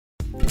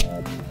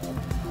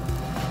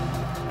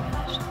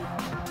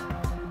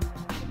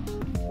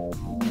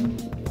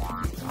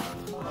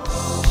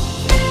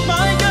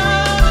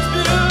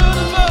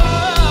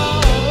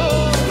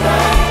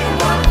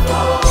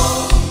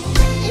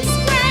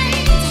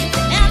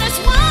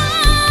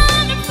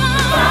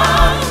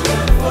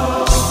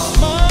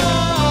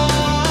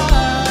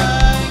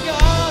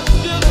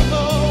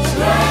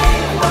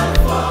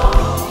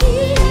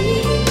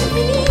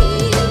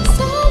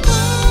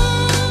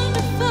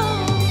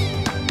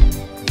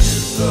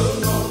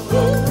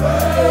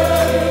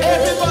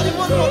Everybody,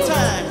 one more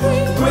time.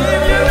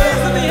 Wave your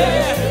hands in the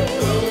air.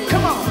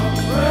 Come on.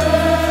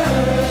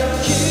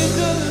 Give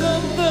the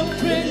Lord the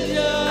praise.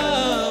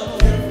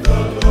 Give the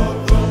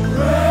Lord the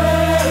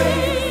praise.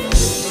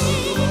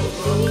 Give the Lord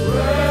the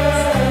praise.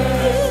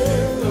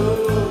 Give the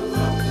Lord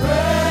the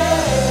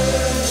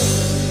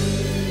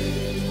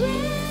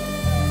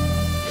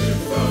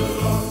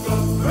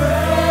praise.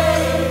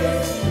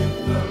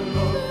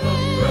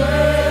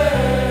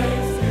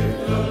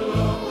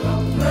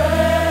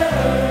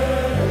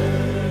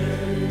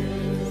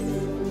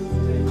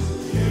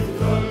 Give the Lord the praise. Give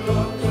the Lord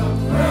the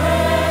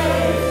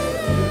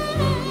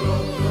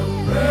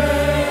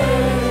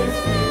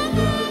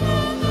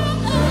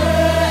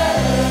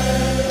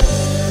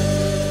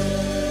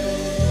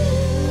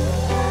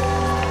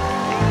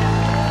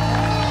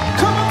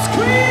Come on,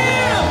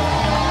 scream!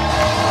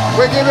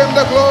 We give him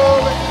the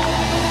glory.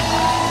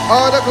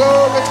 All the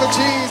glory to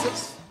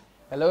Jesus.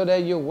 Hello there,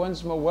 you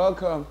once more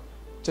welcome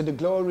to the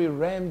Glory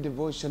Realm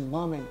Devotion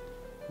Moment.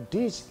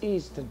 This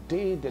is the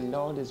day the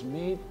Lord has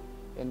made,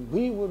 and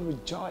we will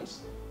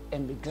rejoice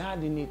and be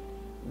glad in it.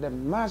 The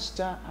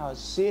Master, our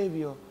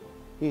Savior,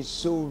 is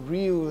so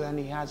real, and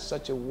He has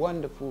such a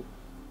wonderful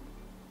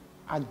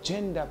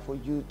agenda for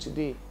you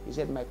today. He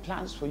said, my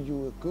plans for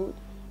you are good,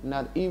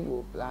 not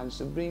evil, plans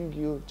to bring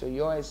you to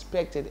your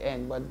expected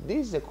end. But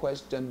this is the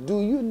question: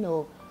 do you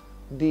know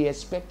the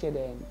expected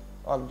end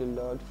of the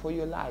Lord for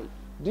your life?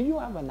 Do you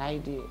have an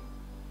idea?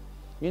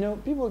 You know,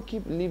 people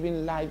keep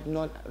living life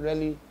not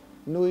really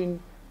knowing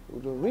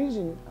the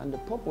reason and the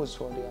purpose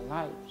for their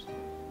lives.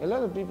 A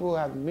lot of people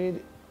have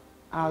made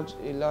out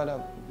a lot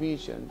of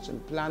visions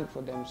and plans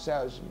for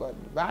themselves, but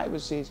the Bible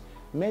says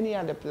many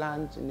are the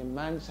plans in a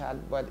man's heart,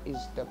 but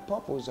it's the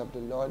purpose of the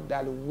Lord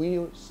that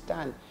will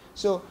stand.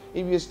 So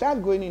if you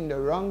start going in the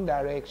wrong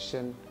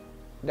direction,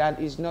 that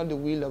is not the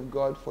will of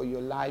God for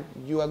your life,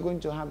 you are going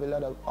to have a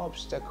lot of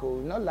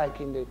obstacles. Not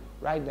like in the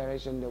right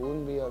direction, there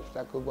won't be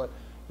obstacles, but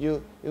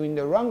you're in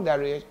the wrong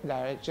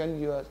direction,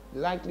 you are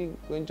likely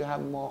going to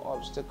have more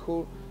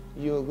obstacles.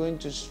 You're going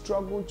to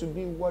struggle to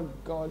be what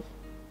God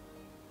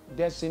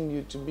destined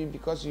you to be,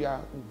 because you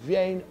are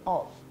veering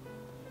off.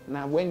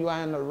 Now, when you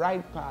are on the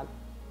right path,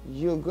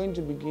 you're going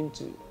to begin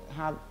to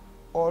have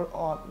all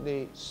of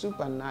the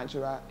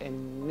supernatural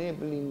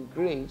enabling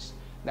grace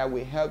that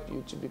will help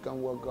you to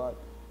become what God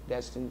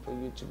destined for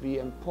you to be.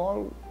 And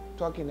Paul,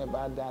 talking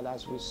about that,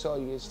 as we saw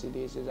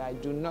yesterday, says, I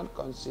do not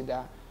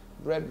consider,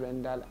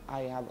 brethren, that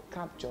I have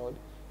captured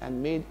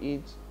and made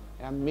it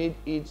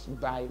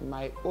by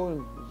my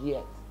own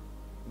yet.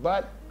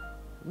 But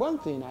one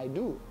thing I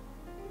do,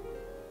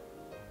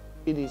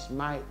 it is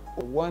my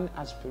one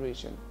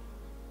aspiration,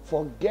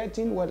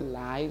 forgetting what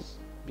lies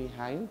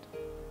behind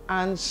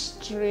and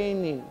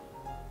straining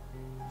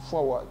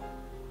forward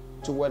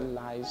to what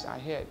lies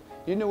ahead.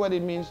 You know what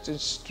it means to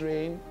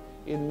strain?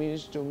 It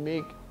means to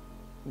make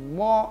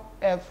more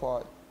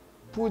effort,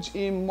 put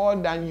in more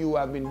than you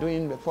have been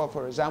doing before.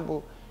 For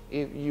example,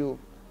 if you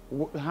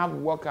have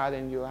workout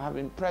and you're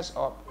having press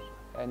up,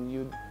 and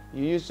you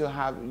used to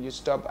have, you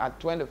stop at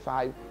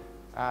 25,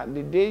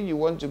 the day you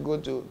want to go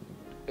to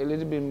a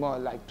little bit more,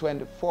 like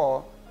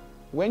 24,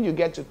 when you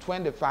get to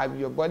 25,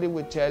 your body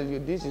will tell you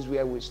this is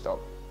where we stop.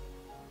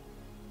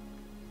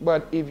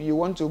 But if you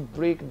want to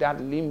break that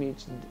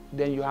limit,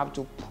 then you have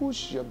to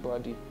push your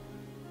body,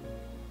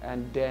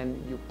 and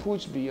then you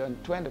push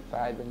beyond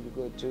 25, and you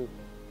go to,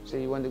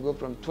 say you want to go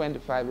from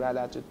 25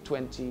 rather to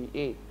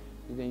 28,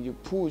 and then you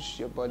push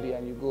your body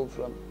and you go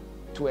from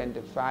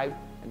 25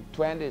 and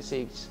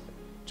 26,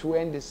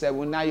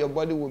 27. Now your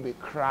body will be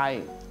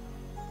crying.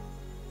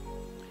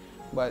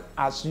 But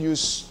as you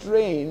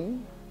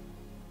strain,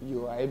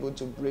 you are able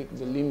to break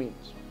the limit.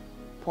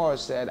 Paul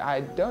said,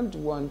 I don't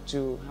want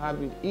to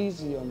have it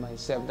easy on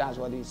myself. That's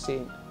what he's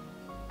saying.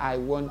 I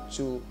want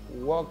to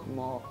work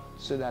more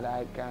so that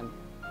I can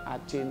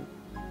attain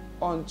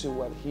onto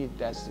what He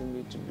destined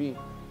me to be.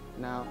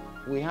 Now,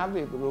 we have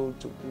a role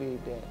to play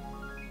there.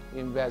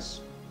 In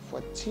verse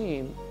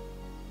 14,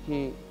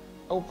 he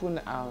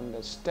opened our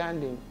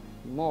understanding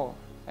more.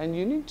 And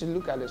you need to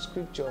look at the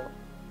scripture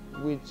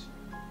with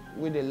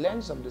the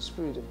lens of the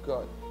Spirit of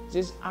God. It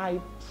says, I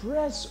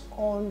press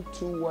on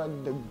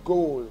toward the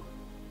goal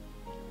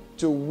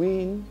to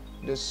win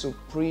the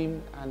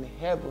supreme and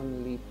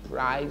heavenly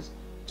prize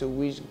to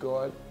which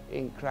God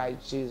in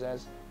Christ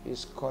Jesus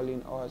is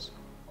calling us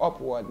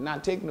upward. Now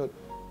take note.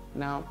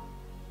 Now,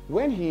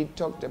 when he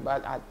talked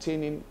about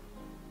attaining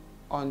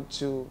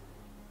unto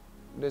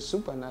the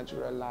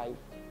supernatural life,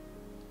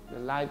 the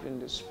life in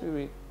the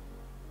Spirit,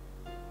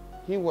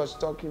 he was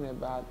talking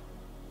about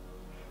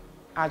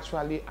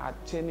actually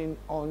attaining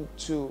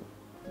unto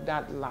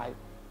that life.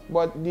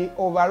 But the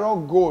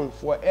overall goal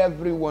for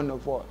every one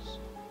of us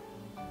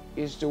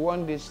is to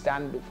one day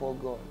stand before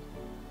God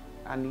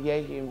and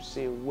hear Him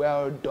say,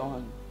 well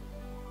done,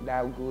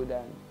 thou good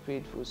and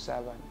faithful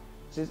servant.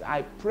 He says,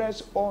 I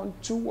press on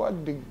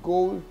toward the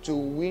goal to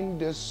win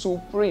the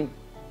supreme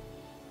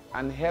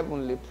and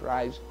heavenly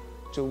prize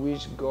to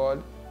which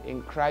God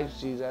in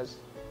Christ Jesus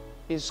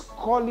is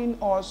calling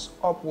us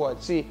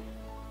upward. See,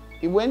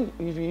 if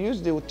you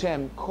use the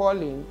term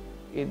calling,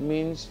 it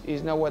means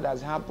it's not what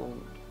has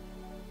happened.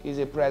 It's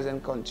a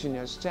present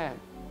continuous term.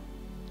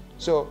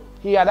 So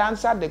he had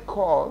answered the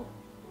call.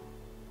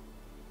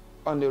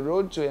 On the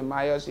road to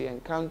Emmaus, he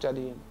encountered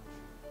him,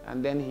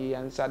 and then he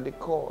answered the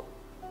call.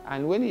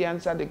 And when he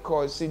answered the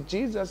call, see,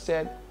 Jesus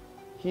said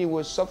he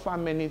will suffer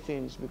many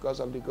things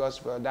because of the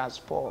gospel. That's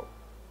Paul.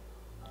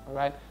 All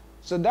right?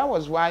 So that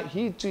was why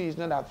he too is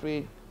not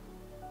afraid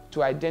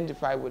to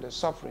identify with the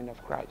suffering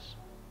of Christ.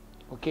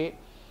 Okay?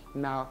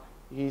 Now,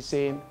 he's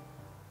saying,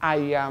 I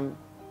am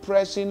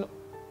pressing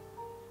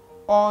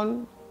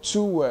on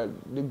toward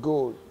the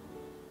goal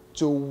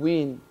to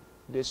win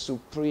the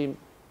supreme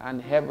and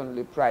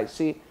heavenly prize.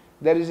 See,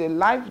 there is a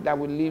life that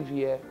we live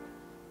here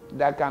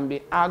that can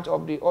be out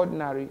of the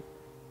ordinary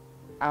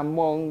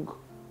among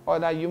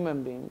other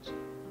human beings,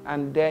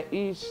 and there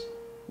is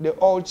the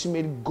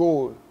ultimate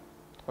goal.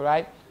 All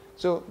right?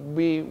 So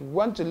we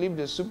want to live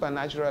the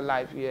supernatural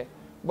life here,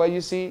 but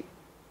you see,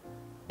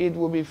 it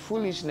will be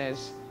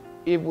foolishness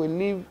if we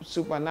live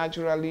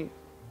supernaturally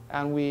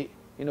and we,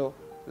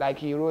 like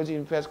he wrote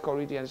in 1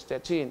 Corinthians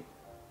 13,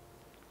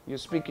 you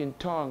speak in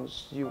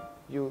tongues, you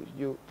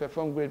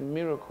perform great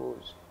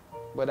miracles,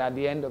 but at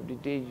the end of the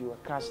day, you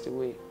are cast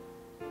away.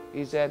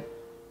 He said,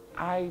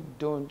 I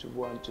don't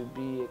want to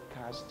be a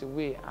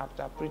castaway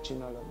after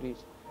preaching all of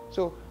this.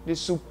 So the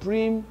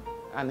supreme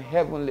and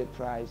heavenly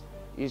prize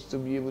is to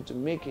be able to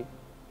make it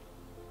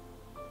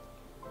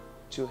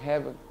to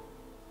heaven.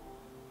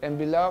 And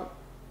beloved,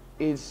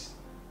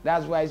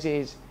 that's why it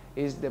says,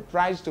 is the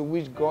prize to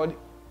which God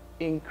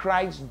in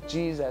Christ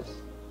Jesus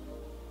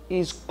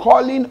is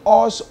calling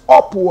us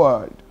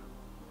upward.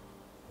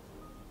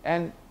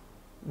 And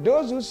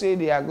those who say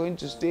they are going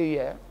to stay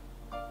here,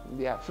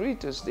 they are free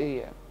to stay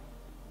here.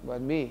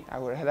 But me, I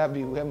would rather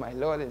be where my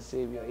Lord and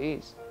Savior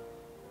is.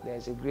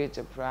 There's a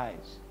greater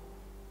prize.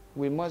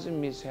 We mustn't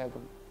miss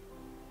heaven.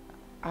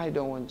 I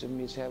don't want to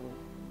miss heaven.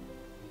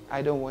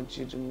 I don't want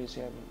you to miss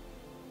heaven.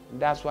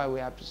 That's why we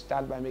have to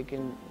start by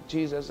making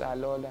Jesus our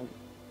Lord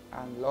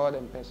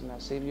and personal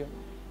Savior.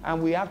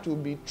 And we have to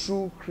be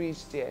true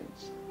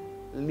Christians.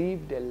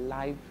 Live the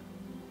life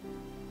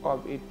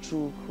of a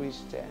true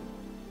Christian.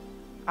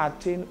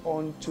 Attain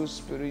unto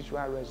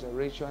spiritual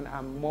resurrection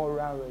and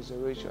moral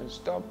resurrection.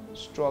 Stop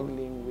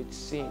struggling with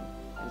sin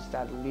and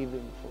start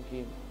living for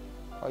Him.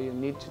 All you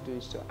need to do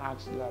is to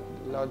ask the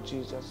Lord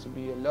Jesus to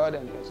be your Lord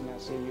and personal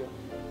Savior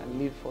and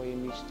live for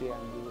Him each day,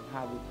 and you will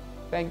have it.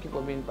 Thank you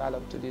for being part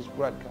of today's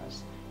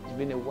broadcast. It's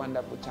been a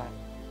wonderful time.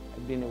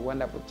 It's been a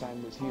wonderful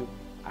time with you.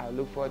 I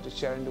look forward to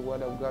sharing the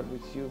Word of God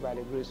with you by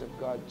the grace of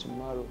God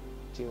tomorrow.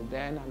 Till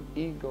then, I'm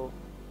Igho,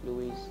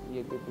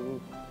 L.Yegbeburu.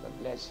 God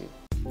bless you.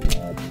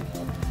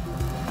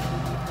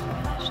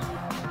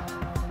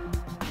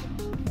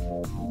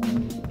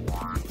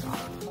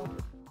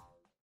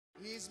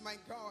 He is my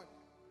God.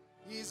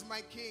 He is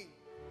my King.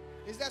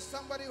 Is there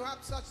somebody who has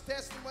such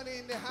testimony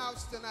in the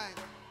house tonight?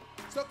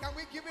 So can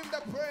we give Him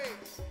the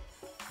praise?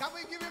 Can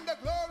we give Him the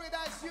glory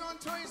that's due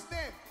unto His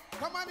name?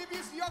 Come on, if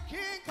He's your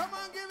King, come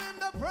on, give Him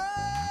the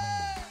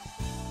praise.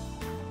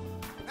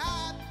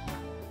 Now,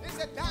 this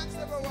is a dance,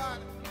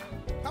 everyone.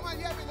 Come on,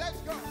 hear me, let's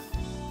go.